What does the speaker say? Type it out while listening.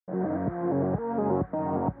Hello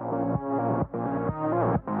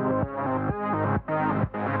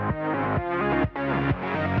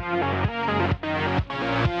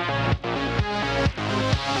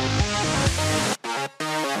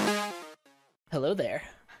there.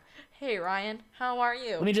 Hey Ryan, how are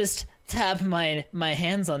you? Let me just tap my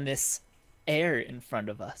hands on this air in front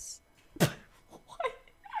of us. What?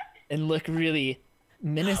 And look really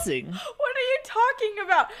menacing. What are you talking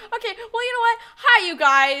about? Okay, well you know what? Hi you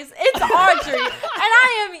guys, it's Audrey, and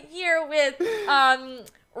I am here with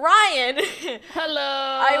Ryan.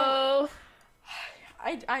 Hello.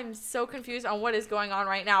 I'm so confused on what is going on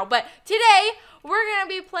right now, but today we're gonna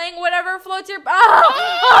be playing whatever floats your What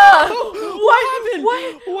happened?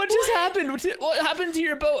 What just happened? What happened to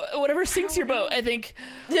your boat? Whatever sinks your boat, I think.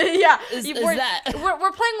 Yeah, is we're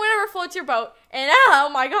playing whatever floats your boat, and oh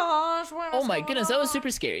my gosh! Oh my goodness, that was super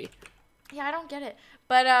scary. Yeah, I don't get it,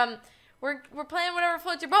 but we're playing whatever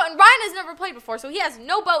floats your boat, and Ryan has never played before, so he has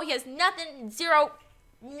no boat, he has nothing, zero,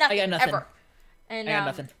 nothing. I got nothing. Ever. And I got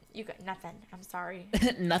nothing. You got nothing. I'm sorry.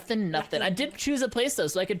 Nothing. I did choose a place though,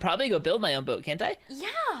 so I could probably go build my own boat, can't I?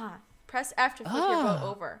 Yeah. Press F to flip your boat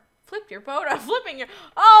over. Flip your boat. I'm flipping your.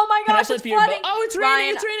 Oh my gosh, it's flooding. Oh, it's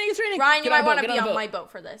raining. It's raining. Ryan, you might want to be on my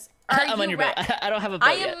boat for this. I'm on your boat. I don't have a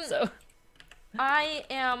boat yet, so. I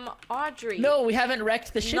am Audrey. No, we haven't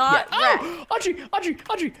wrecked the ship yet. Oh, Audrey.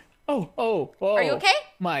 Oh. Are you okay?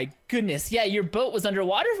 My goodness. Yeah, your boat was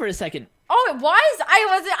underwater for a second. Oh, it was?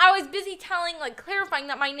 I was busy clarifying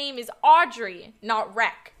that my name is Audrey, not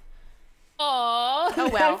Wreck. Aww. Oh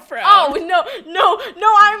well. Oh no,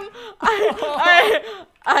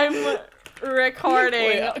 I'm recording.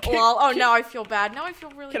 Wait, okay. Well, now I feel bad. Now I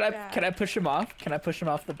feel really bad. Can I push him off? Can I push him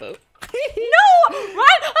off the boat? No! Ryan!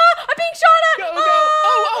 I'm being shot at! Go!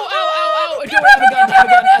 Oh! I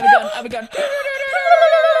have a gun.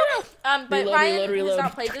 But Reload, Ryan reload. has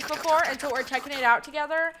not played this before, and so we're checking it out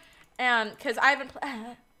together. And because I haven't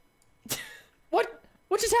What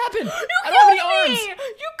just happened? You I don't have any killed arms. me!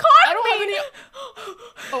 You caught me! I don't have any.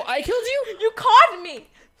 Oh, I killed you? You caught me!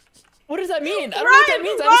 What does that mean? I don't know what that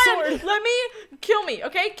means. I have a sword. Let me kill me,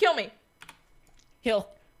 okay? Kill me. Kill.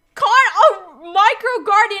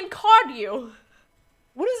 Microguardian caught you.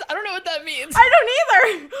 I don't know what that means. I don't either.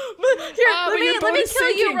 Here, let me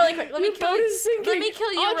kill you really quick. Let me kill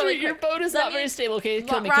you Audrey, really quick. your boat is not very stable. Okay,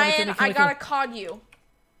 kill me. Ryan, I gotta caught you.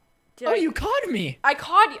 You caught me. I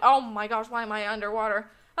caught you. Oh my gosh, why am I underwater?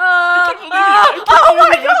 I can't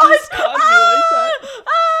believe it.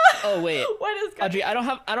 Oh wait. What is going on? Audrey, I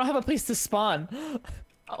don't have a place to spawn.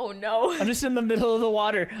 Oh no. I'm just in the middle of the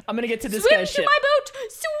water. I'm gonna get to this guy's guy's ship. ship. My boat.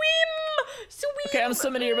 Swim. Okay, I'm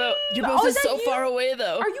swimming to your boat. Your boat is so far away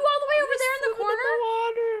though. Are you all the way over there in the corner?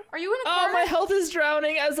 Are you in a corner? Oh, my health is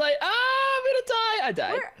drowning as I'm gonna die. I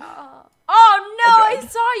died. Oh no, I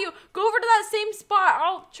saw you. Go over to that same spot.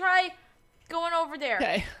 I'll try going over there.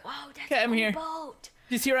 Okay. Wow, that's a cool boat.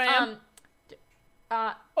 Just here I am.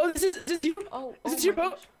 This is you. Is this your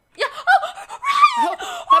boat? Gosh. Yeah.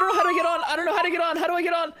 I don't know how to get on. How do I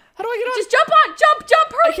get on? Just jump on.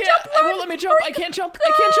 Jump. Hurry. Jump. It won't let me jump. I can't jump.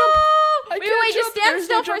 Wait. Just stand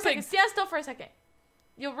still for a second. Stand still for a second.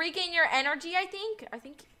 You'll regain your energy, I think. I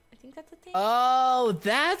think that's a thing. Oh,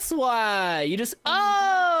 that's why. You just There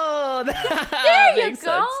you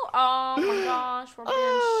go. Oh my gosh, we're being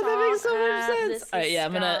shot that makes so much at. sense. All right, yeah,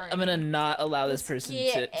 I'm gonna not allow this person to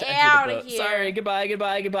enter out the of boat. here. Sorry, goodbye.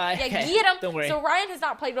 Yeah, Okay, get him. don't worry. So Ryan has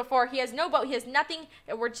not played before. He has no boat. He has nothing.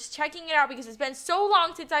 And we're just checking it out because it's been so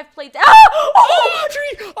long since I've played.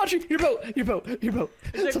 Audrey, your boat.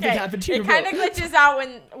 It's Something happened to your boat. boat. It kind of glitches out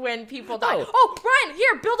when people die. Oh. Ryan,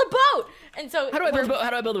 here, build a boat. And so How do I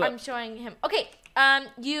build a boat? I'm showing him. Okay.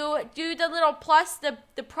 You do the little plus, the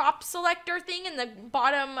prop selector thing in the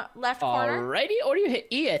bottom left corner. Alrighty, or you hit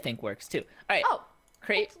E, I think works too. All right. Oh,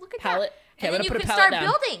 Crate, look at pallet. that. Okay, And I'm then gonna you put a can pallet start down.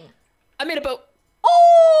 building. I made a boat.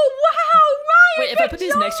 Oh wow, Ryan! Wait, if I put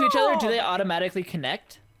these next to each other, do they automatically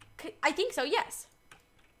connect? I think so. Yes.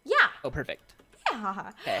 Yeah. Oh, perfect.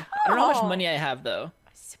 Yeah. Okay. I don't know how much money I have though.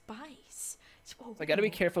 Spice. So I gotta be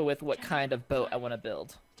careful with what kind of boat I want to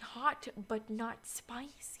build. Hot, but not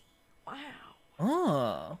spicy. Wow.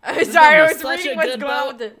 Oh. Sorry, I was reading what's going on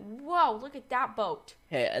with the. Whoa, look at that boat.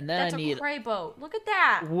 Okay, and then That's I need a cray boat. Look at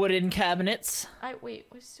that. wooden cabinets. Wait,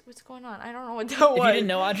 what's going on? I don't know what that was. If you didn't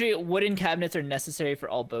know, Audrey, wooden cabinets are necessary for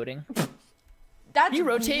all boating. That's Can you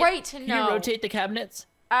rotate? great to know. Can you rotate the cabinets?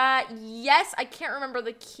 Yes, I can't remember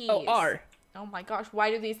the keys. Oh, R. Oh my gosh, why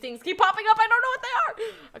do these things keep popping up? I don't know what they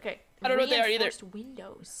are. Okay. I don't know what they are either. Reinforced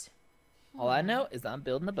windows. All I know is I'm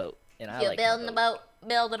building a boat, and I You're like building a boat.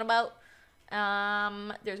 Building a boat.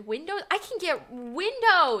 There's windows. I can get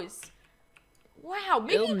windows. Wow.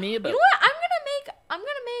 Maybe, Build me a boat. You know what? I'm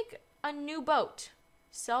gonna make a new boat.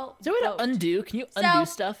 Sell. Is there a way boat. to undo? Can you undo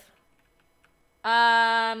stuff?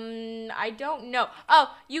 I don't know.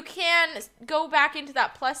 Oh, you can go back into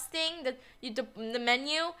that plus thing, the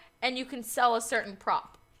menu, and you can sell a certain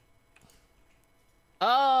prop.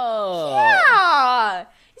 Oh. Yeah.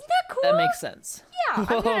 Isn't that cool? That makes sense. Yeah.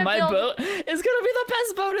 Whoa, my boat is gonna be the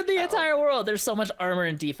best boat in the entire world. There's so much armor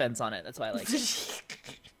and defense on it. That's why I like it.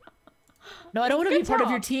 No, I don't want to be part of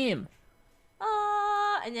your team.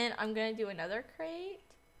 And then I'm gonna do another crate.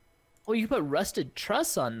 Oh, you can put rusted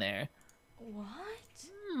truss on there. What?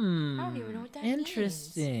 I Hmm. don't even know what that means.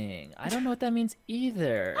 Interesting. I don't know what that means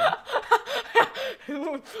either.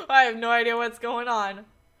 I have no idea what's going on.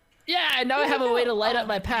 Yeah, now I have a way to light up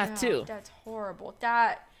my path too. That's horrible.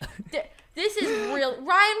 This is real. Ryan,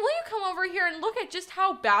 will you come over here and look at just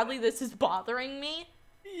how badly this is bothering me?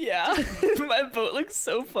 Yeah, my boat looks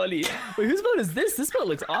so funny. Wait, whose boat is this? This boat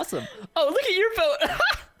looks awesome. Oh, look at your boat.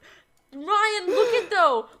 Ryan, look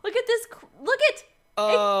at this. Look at.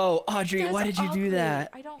 Oh, Audrey, why did you ugly. do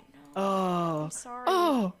that? I don't know. Oh, I'm sorry.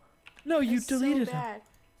 Oh, no, you That's deleted so him. bad.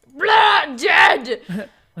 Blah, dead.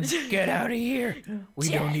 Get out of here. We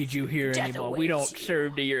Death. don't need you here Death anymore. We don't awaits you.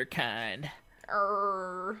 serve to your kind.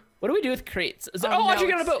 What do we do with crates? Oh, Audrey,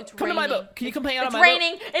 no, get on a boat. it's Come to my raining. boat. Can you come hang out on It's my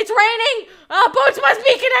raining. It's raining. Boats must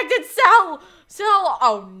be connected. Sell.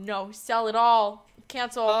 Oh no, sell it all.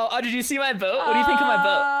 Cancel. boat? Oh, did you see my boat? What do you think of my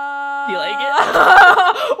boat? Do you like it?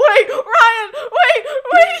 Wait, Ryan. Wait.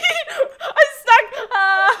 I'm stuck.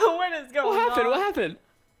 What is going on? What happened?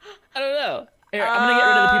 I don't know. Here, I'm gonna get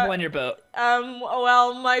rid of the people on your boat.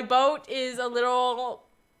 Well, my boat is a little.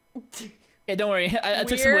 Hey, don't worry. I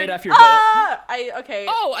took some weird. weight off your boat. Okay.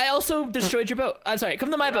 Oh, I also destroyed your boat. I'm sorry. Come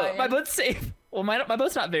to my boat. Ryan. My boat's safe. Well, my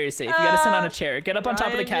boat's not very safe. You gotta sit on a chair. Get up on top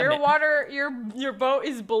of the Ryan, cabinet. your boat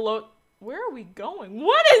is below. Where are we going?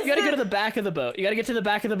 What is You gotta this? go to the back of the boat. You gotta get to the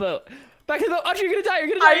back of the boat. Back of the boat. Audrey, you're gonna die. You're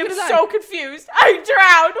gonna die. I You're am gonna die. so confused. I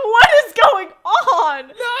drowned. What is going on?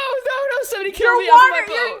 No. Somebody Your killed me off water,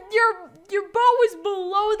 my boat. your boat was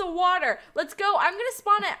below the water. Let's go. I'm gonna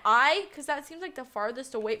spawn at I, because that seems like the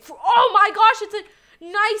farthest away. Oh my gosh, it's a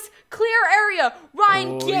nice clear area.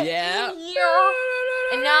 Ryan, get in here.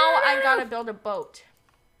 And now I gotta build a boat.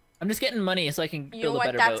 I'm just getting money so I can You know build a what?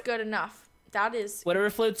 better That's boat. good enough. That is Whatever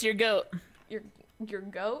floats your goat. your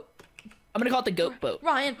goat. I'm gonna call it the goat boat.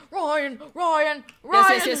 Ryan.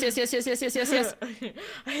 Yes.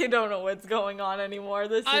 I don't know what's going on anymore.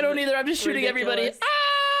 I don't either. I'm just shooting everybody. ridiculous.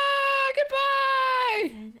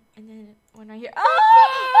 Goodbye. And then when I hear Goodbye.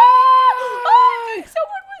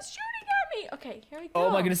 someone was shooting at me. Okay, here we go. Oh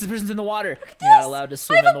my goodness, this person's in the water. at You're not this. allowed to I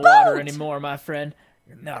swim have in a the water boat. anymore, my friend.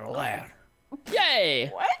 You're not allowed. Yay!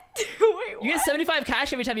 What? Wait, You get what? 75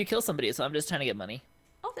 cash every time you kill somebody, so I'm just trying to get money.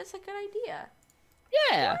 Oh, that's a good idea.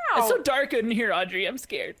 Yeah. Wow. It's so dark in here, Audrey. I'm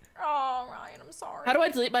scared. Oh, Ryan, I'm sorry. How do I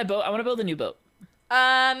delete my boat? I want to build a new boat.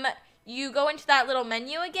 You go into that little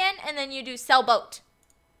menu again, and then you do sell boat.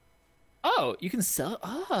 Oh, you can sell.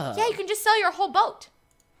 Oh. Yeah, you can just sell your whole boat.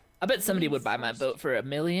 I bet somebody would buy my boat for $1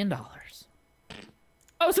 million.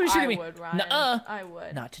 Oh, somebody's shooting me. I would, Ryan. Nuh-uh. I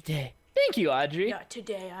would. Not today. Thank you, Audrey. Not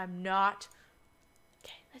today, I'm not.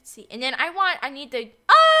 Okay, let's see. And then I need the...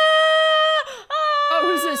 Oh,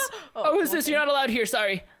 who's this? Oh, who's this? okay. You're not allowed here.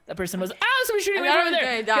 Sorry. That person was. Ah, somebody's shooting me I'm over there.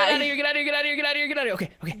 gonna Get die. out of here. Get out of here. Get out of here. Get out of here. Get out of here. Get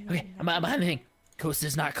out of here. Okay. I'm behind the thing. Coast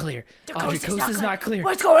is not clear. Audrey, coast is not clear.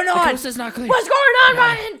 What's going on? The coast is not clear. What's going on,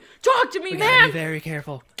 gotta- Ryan? Talk to me, We gotta man. be very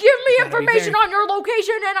careful. Give me gotta be information very- on your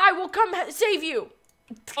location, and I will come save you.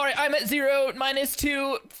 All right, I'm at 0,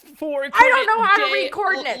 -2, 4. I don't know how to J, read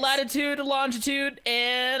coordinates. Latitude, longitude,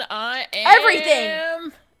 and I am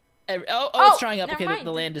Everything. It's drying up. never Okay, mind.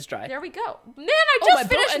 the land is dry. There we go. Man, I Oh, just my boat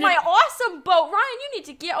finished ended- my awesome boat. Ryan, you need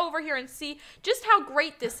to get over here and see just how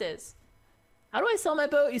great this is. How do I sell my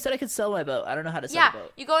boat? You said I could sell my boat. I don't know how to sell Yeah, a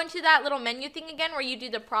boat. you go into that little menu thing again where you do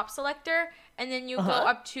the prop selector, and then you go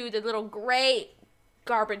up to the little gray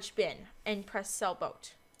garbage bin and press sell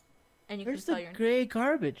boat. And you Where's can sell the your... gray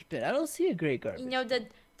garbage bin? I don't see a gray garbage. You know,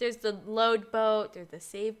 there's the load boat, there's the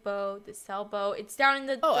save boat, the sell boat. It's down in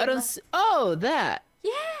the... Oh, the I don't left- see. Oh, that.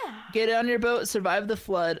 Yeah. Get on your boat, survive the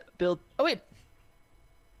flood, build. Oh, wait.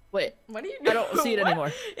 Wait. What are you I doing? don't see it What?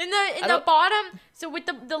 anymore. In I the don't- bottom, so with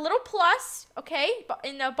the little plus, okay,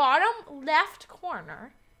 in the bottom left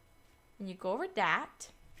corner, and you go over that,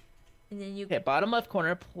 and then you Okay, bottom left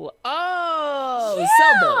corner. Oh, yeah!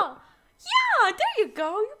 sell boat. Yeah, there you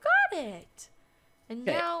go. You got it. And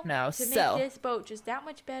Okay, now to make this boat just that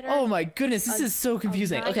much better. Oh my goodness, this A- is so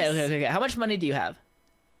confusing. nice- Okay. How much money do you have?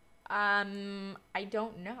 I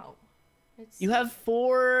don't know. You have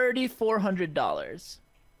 $4,400.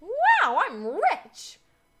 now I'm rich.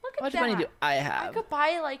 Look at How much that. money do I have? I could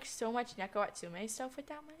buy like so much Neko Atsume stuff with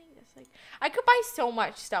that money. That's like I could buy so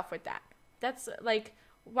much stuff with that. That's like,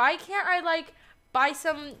 why can't I like buy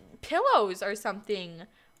some pillows or something?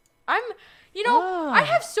 I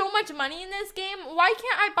have so much money in this game. Why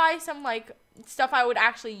can't I buy some like stuff I would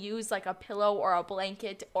actually use, like a pillow or a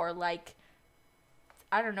blanket or like,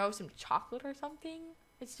 I don't know, some chocolate or something?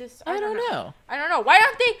 It's just I don't know. I don't know. Why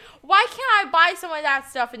can't I buy some of that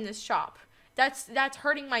stuff in this shop? That's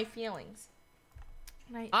hurting my feelings.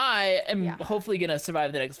 I am hopefully gonna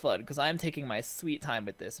survive the next flood because I'm taking my sweet time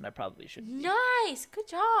with this, and I probably should. Nice, good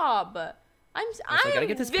job. I'm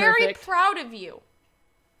get very perfect. proud of you.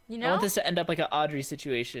 You know? I want this to end up like an Audrey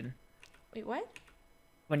situation. Wait, what?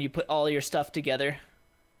 When you put all your stuff together,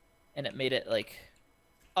 and it made it like,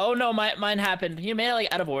 oh no, mine happened. You made it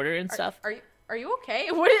like out of order and stuff. Are you okay?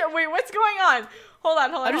 Wait, what's going on? Hold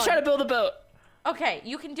on. I'm just trying to build a boat. Okay,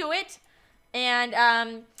 you can do it, and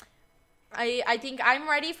I think I'm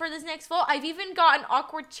ready for this next float. I've even got an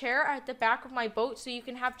awkward chair at the back of my boat so you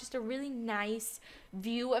can have just a really nice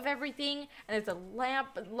view of everything. And there's a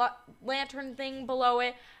lantern thing below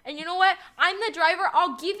it. And you know what? I'm the driver.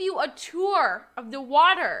 I'll give you a tour of the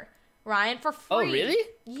water, Ryan, for free. Oh, really?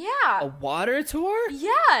 Yeah. A water tour?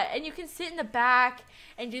 Yeah, and you can sit in the back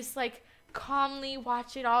and just like calmly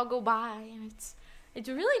watch it all go by. And it's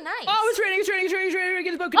really nice. Oh, it's raining.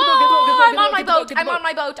 Get the boat. I'm on my boat. I'm on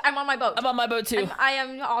my boat. I'm on my boat too. I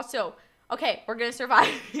am also. Okay, we're gonna survive.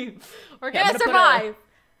 We're gonna survive.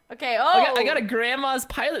 Okay. Oh. I got a grandma's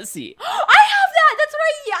pilot seat. I have that. That's what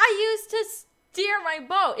I use to steer my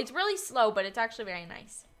boat. It's really slow, but it's actually very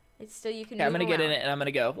nice. It's still you can. Okay, I'm gonna get in it and I'm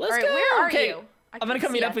gonna go. Let's go. Where are you? I'm gonna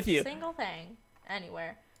come meet up with you. Single thing.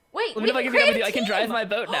 Anywhere. Wait. Let me know if I can meet up with you. I can drive my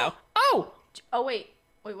boat now. Oh. Oh wait.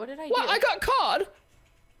 Wait. What did I do? What? I got caught.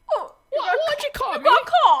 Oh, Why'd you call me? I got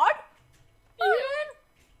caught. Yeah.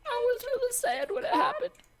 I was really sad when it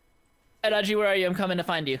happened. And Audrey, where are you? I'm coming to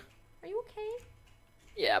find you. Are you okay?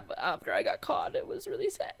 Yeah, but after I got caught, it was really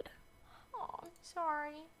sad. Oh, I'm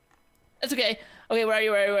sorry. It's okay. Okay, where are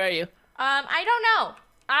you? Where are you? I don't know.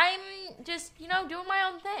 I'm just, doing my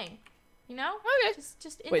own thing. You know? Okay.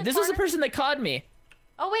 Just in Wait, the this was the person that caught me.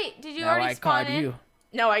 Oh wait, did you No, already I spawn caught in? you.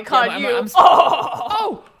 No, I caught you.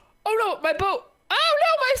 Oh no, my boat. Oh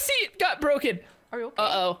no, my seat got broken. Are you okay?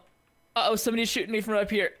 Uh-oh, somebody's shooting me from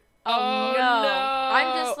up here. Oh no.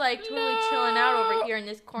 I'm just like totally chilling out over here in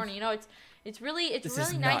this corner. It's really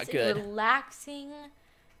nice and relaxing.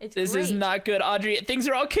 This is not good, Audrey. Things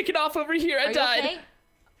are all kicking off over here. I died. Okay?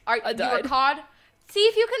 I died. You were caught? See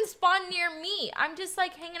if you can spawn near me. I'm just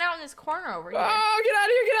like hanging out in this corner over here. Oh, get out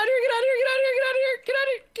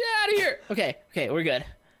of here. Okay, we're good.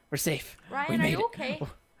 We're safe. Ryan, are you okay?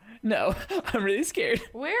 No, I'm really scared.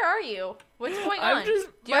 Where are you? What's going on? Do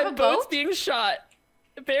you have a boat? My boat's being shot.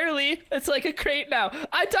 Barely. It's like a crate now.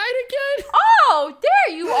 I died again. Oh,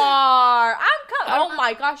 there you are. I'm coming. Oh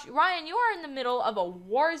my gosh, Ryan, you are in the middle of a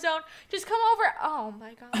war zone. Just come over. Oh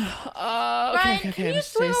my gosh. Ryan, can you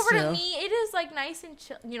swim over to me? It is like nice and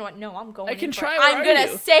chill. You know what? No, I'm going. I can try. I'm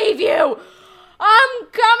gonna save you. I'm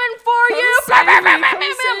coming for you.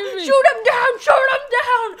 Shoot him down.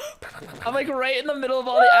 I'm like right in the middle of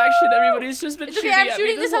all the action. Everybody's just been shooting at me. I'm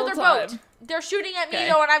shooting this other boat. They're shooting at me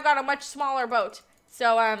though, and I've got a much smaller boat.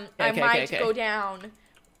 So I might go down,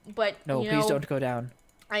 but no, please don't go down.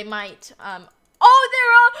 I might. Oh,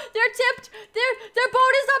 they're tipped. Their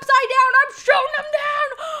boat is upside down. I'm shooting them down.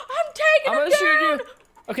 I'm taking them down. Shoot you.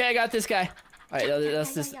 Okay, I got this guy. All right,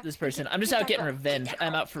 that's this person. I'm just out getting revenge.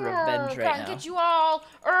 I'm out for revenge right now. Get you all.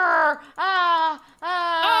 I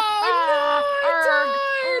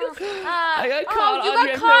got caught. You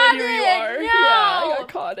got caught. No. Yeah, I got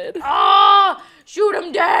caught in. Shoot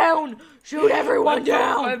him down. Shoot everyone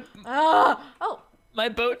down. My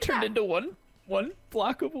boat turned into one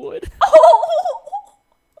block of wood.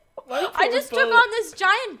 I just took on this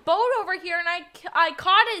giant boat over here and I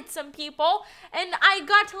caught some people and I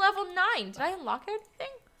got to level 9. Did I unlock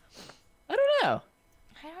anything? I don't know.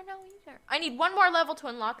 I don't know either. I need one more level to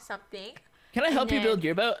unlock something. Can I help you build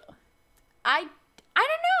your boat? I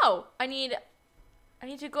don't know. I need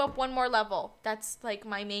to go up one more level. That's like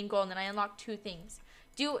my main goal, and then I unlock 2 things.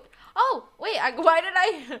 Oh wait, why did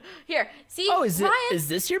I? Here, see. Oh, is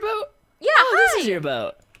this your boat? Yeah. Oh, this is your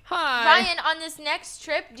boat. Hi. Ryan, on this next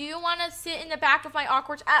trip, do you want to sit in the back of my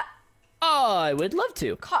awkward? Oh, I would love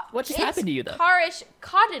to. What just happened to you though? Karish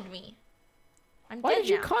caughted me. I'm Why dead did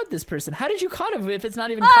you now. caught this person? How did you caught him if it's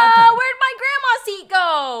not even caught time? Where'd my grandma seat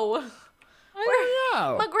go? I don't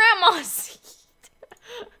know. My grandma's seat.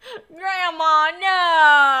 Grandma,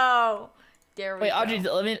 no. There we go. Wait, Audrey,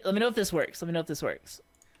 let me know if this works. Let me know if this works.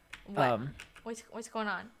 What's going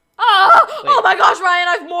on? Oh my gosh, Ryan,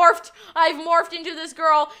 I've morphed into this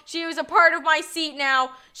girl. She was a part of my seat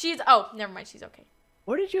now. Oh, never mind, she's okay.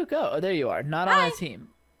 Where did you go? Oh, there you are. Not on a team.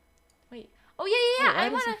 Wait. Oh, yeah. I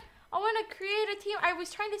want to create a team. I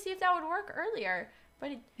was trying to see if that would work earlier,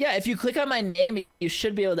 but yeah, if you click on my name, you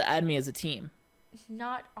should be able to add me as a team.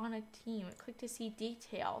 Not on a team. Click to see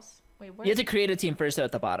details. Wait, what? You have to create a team first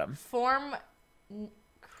at the bottom.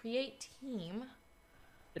 Create team.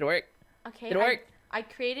 Did it work? Okay. Did it work? I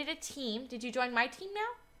created a team. Did you join my team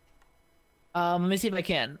now? Let me see if I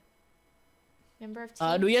can. Member of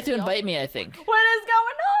team. No, you have to invite me, I think. What is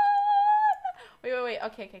going on? Wait.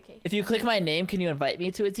 Okay. If you click my name, can you invite me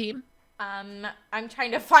to a team? I'm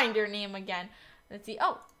trying to find your name again. Let's see.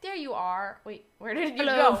 Oh, there you are. Wait, where did you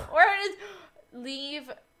go? Leave.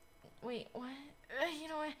 Wait, what? You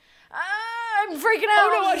know what? I'm freaking out. Oh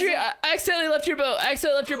no, Audrey! I accidentally left your boat. Ryan,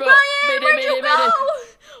 Mayday, where'd you go?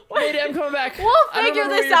 Mayday, I'm coming back. We'll figure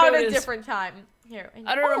this out a different time. Here.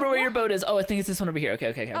 I don't remember where your boat is. Oh, I think it's this one over here.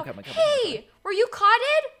 Okay, I'm coming. Hey, were you caught?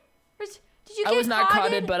 Did you get I was not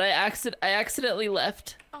caught? But I accidentally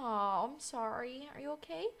left. Oh, I'm sorry. Are you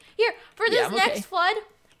okay? Here, for this next flood,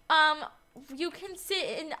 you can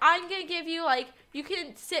sit and I'm gonna give you you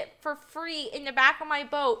can sit for free in the back of my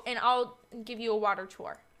boat and I'll give you a water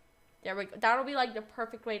tour. There we go. That'll be the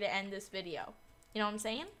perfect way to end this video. You know what I'm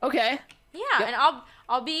saying? Okay. Yeah, yep. And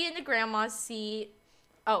I'll be in the grandma's seat.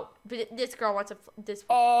 Oh, but this girl wants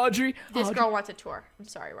Audrey. Girl wants a tour. I'm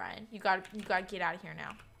sorry, Ryan. You gotta get out of here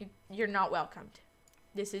now. You're not welcomed.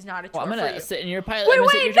 This is not a tour. I'm gonna sit in your pilot. Wait, no,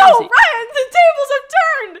 Ryan! The tables have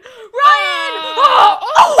turned. Ryan!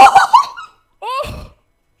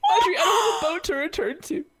 Audrey, I don't have a boat to return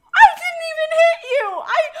to. I didn't even hit you.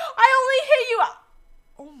 I only hit you.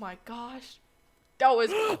 Oh my gosh, that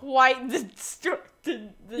was quite the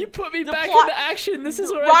you put me back plot. into action. This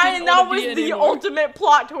is where Ryan, that was the ultimate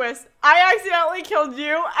plot twist. I accidentally killed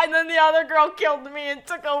you, and then the other girl killed me and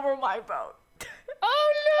took over my boat.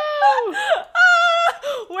 Oh no!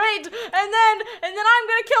 Wait, and then I'm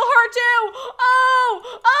gonna kill her too.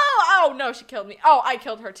 Oh no, she killed me. Oh, I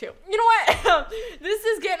killed her too. You know what? This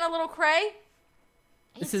is getting a little cray.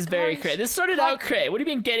 This is very cray. This started out cray. What do you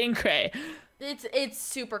mean getting cray? It's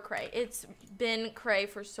super cray. It's been cray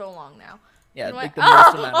for so long now. Yeah. You know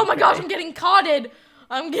oh my gosh, I'm getting caughted.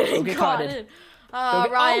 I'm getting caughted.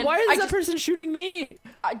 Ryan, why is that person shooting me?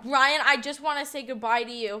 Ryan, I just want to say goodbye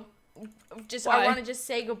to you. Why? I want to just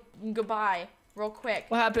say goodbye real quick.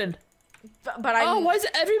 What happened? But why is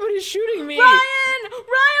everybody shooting me? Ryan, I'm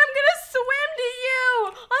gonna swim to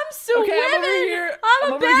you. I'm swimming. Okay, I'm over here.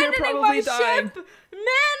 I'm abandoning probably my dying. ship.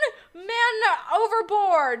 Men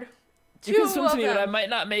overboard. You can swim to me, but I might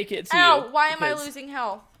not make it to you. Ow, why am I losing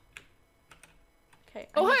health? Okay.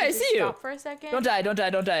 Oh, hi, I see you. Stop for a second. Don't die. Bam.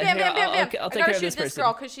 I'll take care of this person. This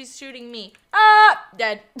girl because she's shooting me.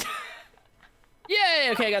 Dead.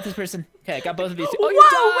 Yay! Okay, I got this person. Okay, I got both of these. Oh, you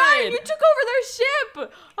died! Ryan, you took over their ship!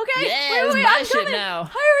 Okay, yeah, wait, I'm ship coming. now.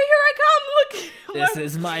 Here I come! Look! This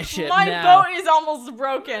is my ship now. My boat is almost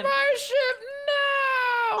broken. My ship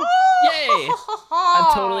now! Yay!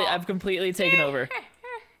 I've completely taken over.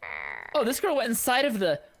 Oh, this girl went inside of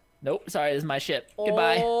the... Nope, sorry, this is my ship.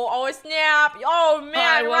 Goodbye. Oh, snap! Oh, man,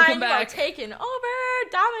 Hi, welcome Ryan, back. You are taken over,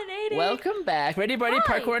 dominating. Welcome back. Ready,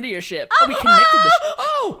 parkour into your ship. Oh, we connected the ship.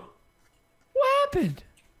 Oh! What happened?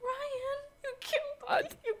 Ryan, you killed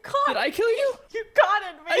me. You caught me. Did I kill you? You caught me.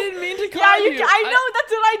 I didn't mean to caught you. Yeah, I know.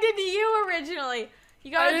 That's what I did to you originally.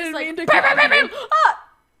 You gotta just mean to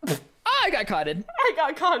I got caughted. I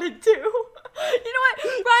got caughted too. You know what,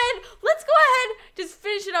 Ryan? Let's go ahead, just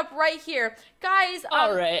finish it up right here, guys.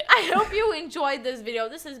 All right. I hope you enjoyed this video.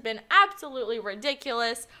 This has been absolutely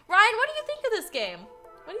ridiculous. Ryan, what do you think of this game?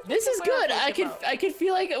 This is good. I could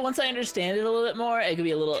feel like once I understand it a little bit more, it could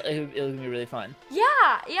be it would be really fun. Yeah.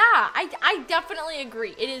 I definitely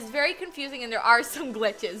agree. It is very confusing and there are some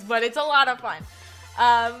glitches, but it's a lot of fun.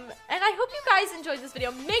 And I hope you guys enjoyed this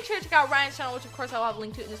video. Make sure to check out Ryan's channel, which of course I'll have a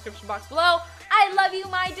link to in the description box below. I love you,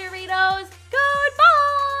 my Doritos.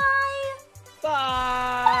 Goodbye.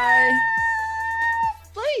 Bye.